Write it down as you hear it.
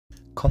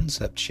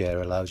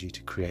Conceptshare allows you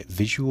to create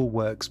visual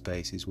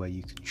workspaces where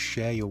you can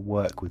share your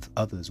work with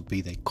others, be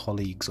they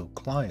colleagues or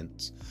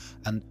clients,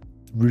 and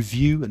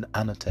review and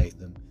annotate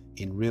them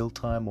in real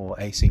time or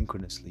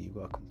asynchronously. You've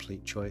got a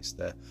complete choice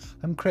there.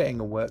 I'm creating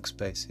a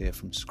workspace here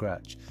from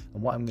scratch,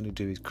 and what I'm going to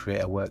do is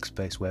create a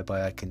workspace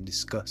whereby I can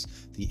discuss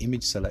the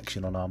image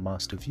selection on our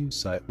master view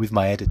site with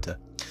my editor.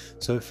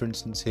 So for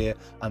instance here,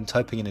 I'm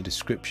typing in a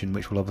description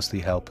which will obviously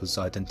help us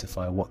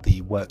identify what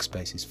the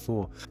workspace is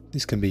for.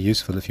 This can be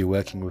useful if you're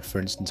working with, for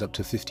instance, up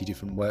to 50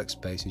 different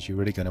workspaces. You're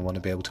really going to want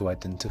to be able to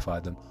identify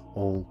them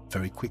all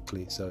very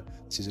quickly, so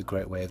this is a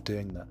great way of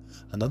doing that.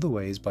 Another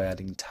way is by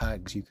adding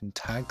tags. You can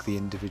tag the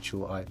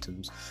individual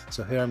items.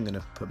 So here I'm going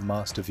to put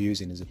master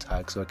views in as a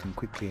tag so I can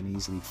quickly and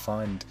easily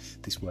find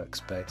this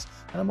workspace.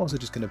 And I'm also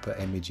just going to put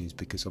images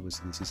because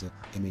obviously this is an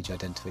image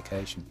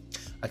identification.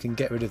 I can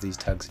get rid of these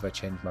tags if I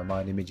change my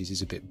mind. Images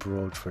is a bit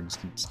broad, for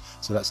instance,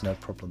 so that's no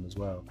problem as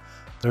well.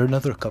 There are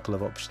another couple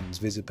of options.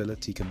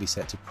 Visibility can be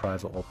set to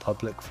private or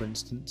public, for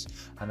instance,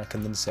 and I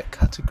can then set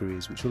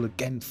categories which will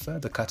again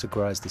further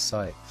categorize the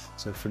site.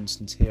 So for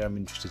instance here I'm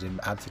interested in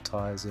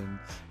advertising,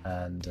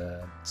 and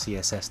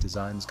CSS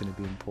design is going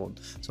to be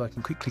important, so I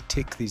can quickly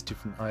tick these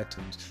different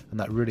items, and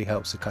that really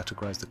helps to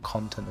categorize the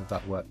content of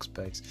that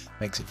workspace,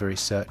 makes it very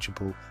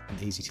searchable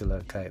and easy to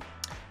locate.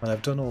 When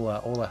I've done all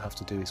that, all I have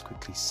to do is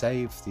quickly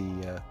save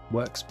the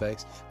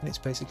workspace, and it's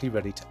basically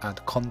ready to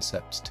add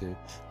concepts to.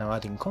 Now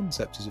adding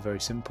concepts is a very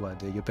simple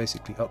idea. You're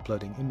basically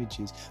uploading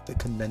images that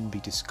can then be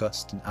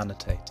discussed and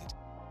annotated.